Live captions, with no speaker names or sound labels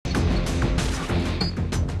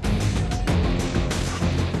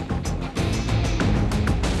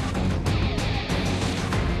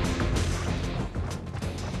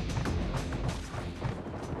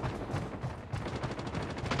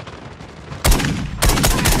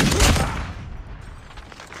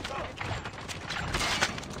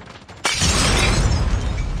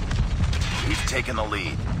taken the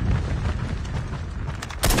lead.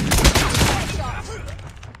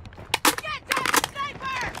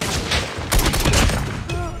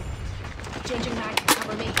 Changing mag,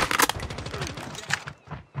 cover me.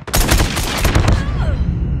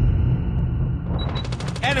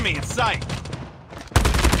 Enemy in sight!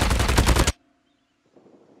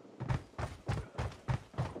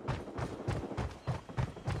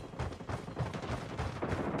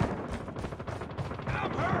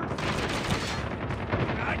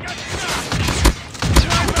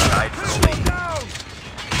 Tied for the lead.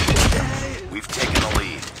 We've taken the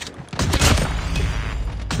lead.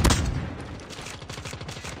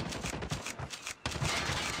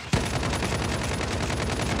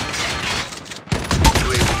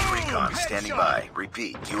 UAV recon standing by.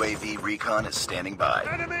 Repeat, UAV recon is standing by.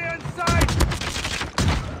 Enemy in sight!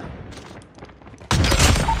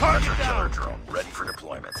 Hunter killer drone ready for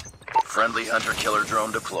deployment. Friendly hunter killer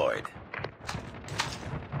drone deployed.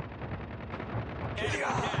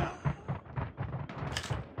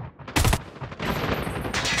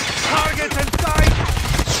 Targets in sight!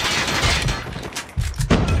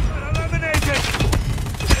 Eliminated!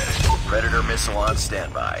 Predator missile on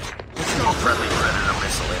standby. Friendly Predator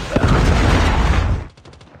missile inbound.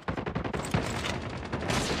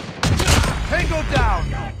 Tango down!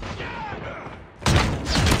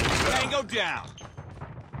 Tango down!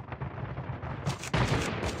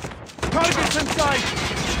 Targets in sight!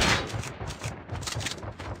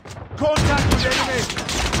 Contact with enemy!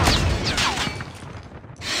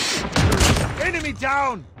 Enemy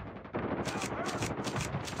down!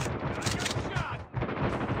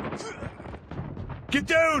 Get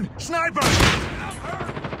down! Sniper!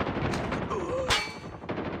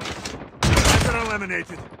 Sniper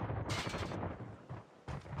eliminated.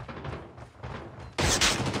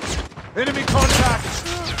 Enemy contact!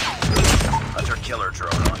 Hunter killer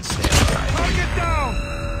drone on standby. Target down!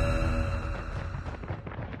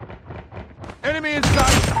 Enemy in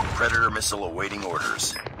sight! Predator missile awaiting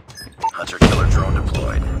orders. Hunter killer drone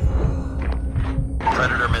deployed.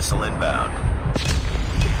 Predator missile inbound.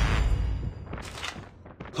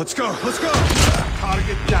 Let's go! Let's go!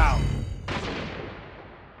 Target down!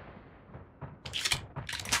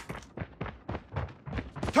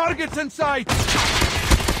 Targets in sight!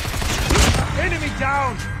 Enemy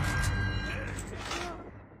down!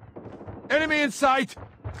 Enemy in sight!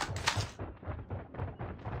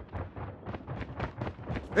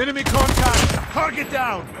 Enemy contact! Target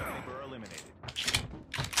down!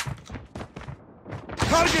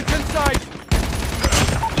 Targets in sight!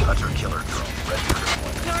 Hunter killer drone ready for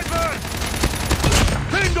deployment. Sniper!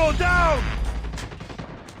 Bingo down!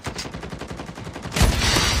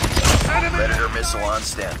 Enemy! Predator missile on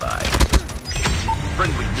standby.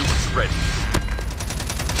 Friendly nukes ready.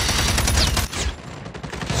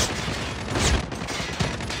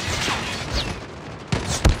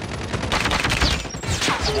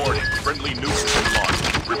 Warning, friendly nuke has been launched.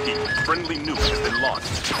 Repeat, friendly nuke has been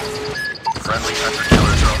launched. Friendly hunter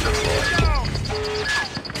killer drone deployed.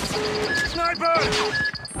 Sniper!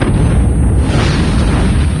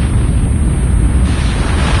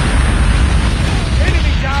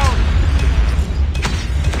 Enemy down!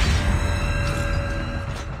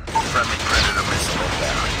 Friendly Predator missile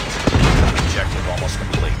inbound. Objective almost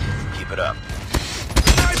complete. Keep it up.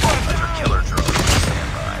 Hunter killer drone on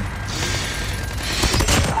standby.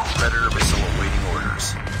 Predator missile awaiting orders.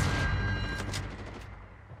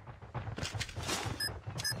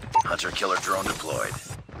 Hunter killer drone deployed.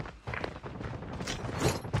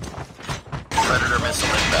 Predator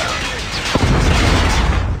missile inbound.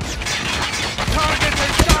 Target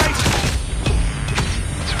in sight!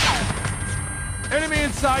 Enemy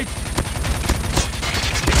in sight!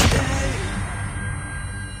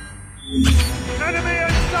 Enemy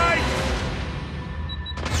in sight!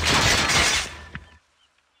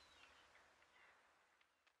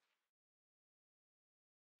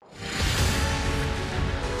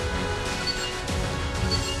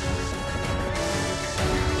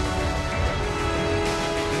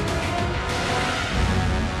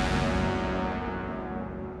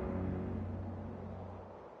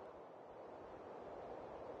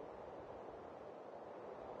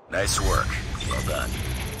 Nice work. Well done.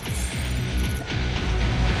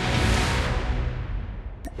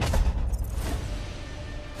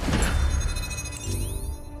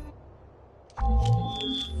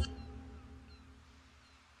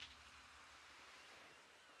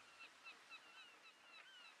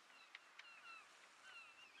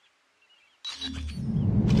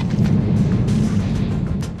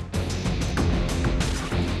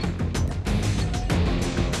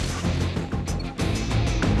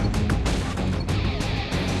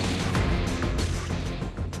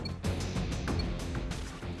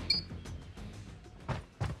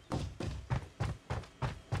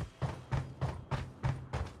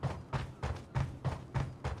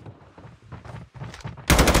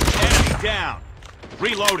 down.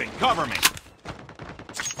 Reloading. Cover me.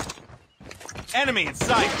 Enemy in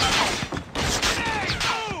sight.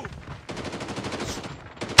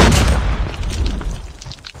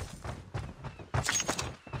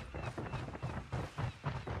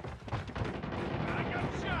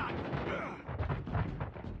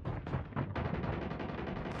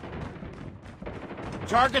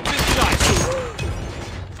 Targets in sight.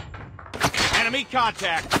 Enemy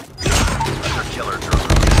contact. Hunter killer drone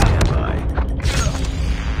on standby.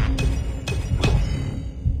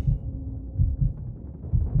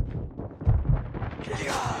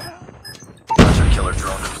 Hunter killer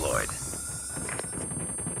drone deployed.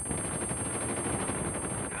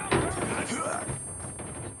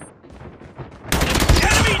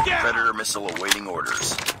 Enemy down. Predator missile awaiting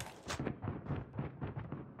orders.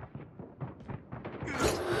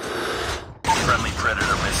 Friendly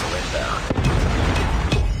Predator missile inbound.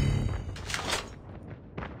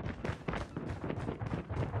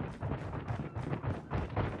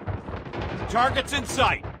 Targets in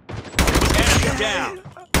sight. Enemy down.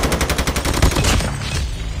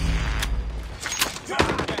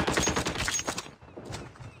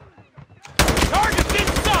 Targets in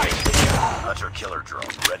sight. Hunter killer drone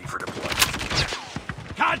ready for deployment.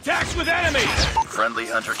 Contacts with enemy. Friendly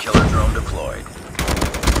hunter killer drone deployed.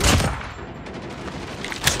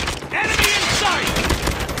 Enemy in sight.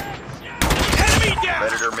 Enemy down.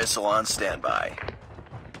 Predator missile on standby.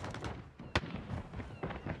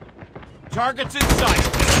 Targets in sight.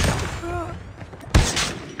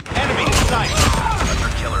 Enemy in sight.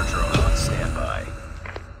 Hunter killer drone on standby.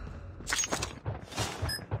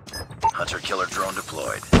 Hunter killer drone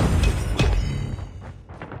deployed.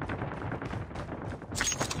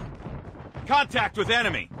 Contact with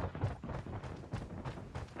enemy.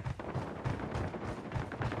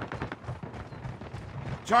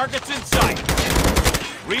 Targets in sight.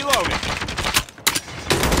 Reloading.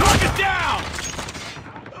 Target down!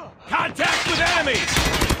 Contact with enemy!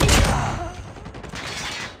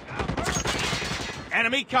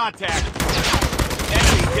 Enemy contact.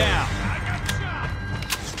 Enemy down.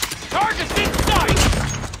 Targets in sight!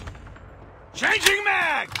 Changing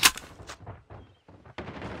mag!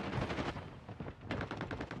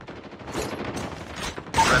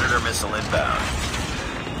 Predator missile inbound.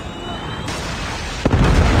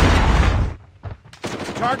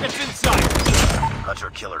 Targets in sight. Hunter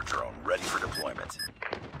killer drone ready for deployment.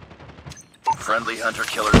 Friendly hunter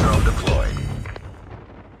killer drone deployed.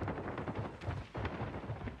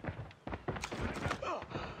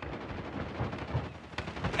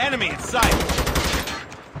 Enemy in sight.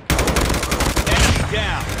 Enemy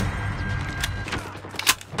down.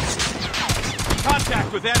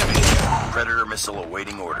 Contact with enemy. Predator missile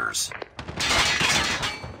awaiting orders.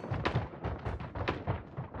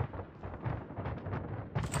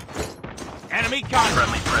 Enemy contact.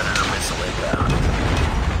 Friendly Predator missile inbound.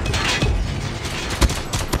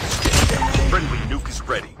 Friendly nuke is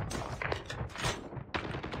ready.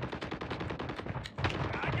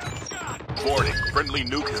 Boarding. Friendly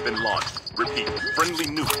nuke has been launched. Repeat. Friendly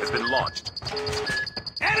nuke has been launched.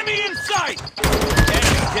 Enemy in sight!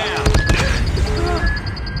 Enemy down.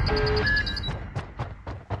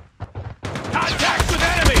 Contact with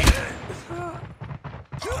enemy!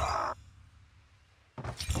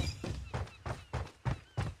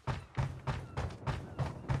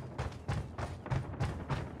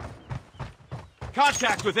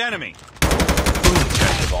 Contact with enemy!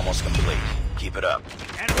 Objective almost complete. Keep it up.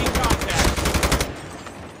 Enemy contact!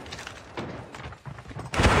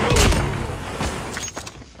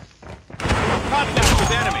 Contact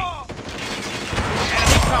with enemy!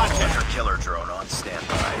 Enemy contact! Hunter killer drone on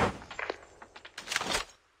standby.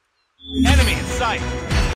 Enemy in sight!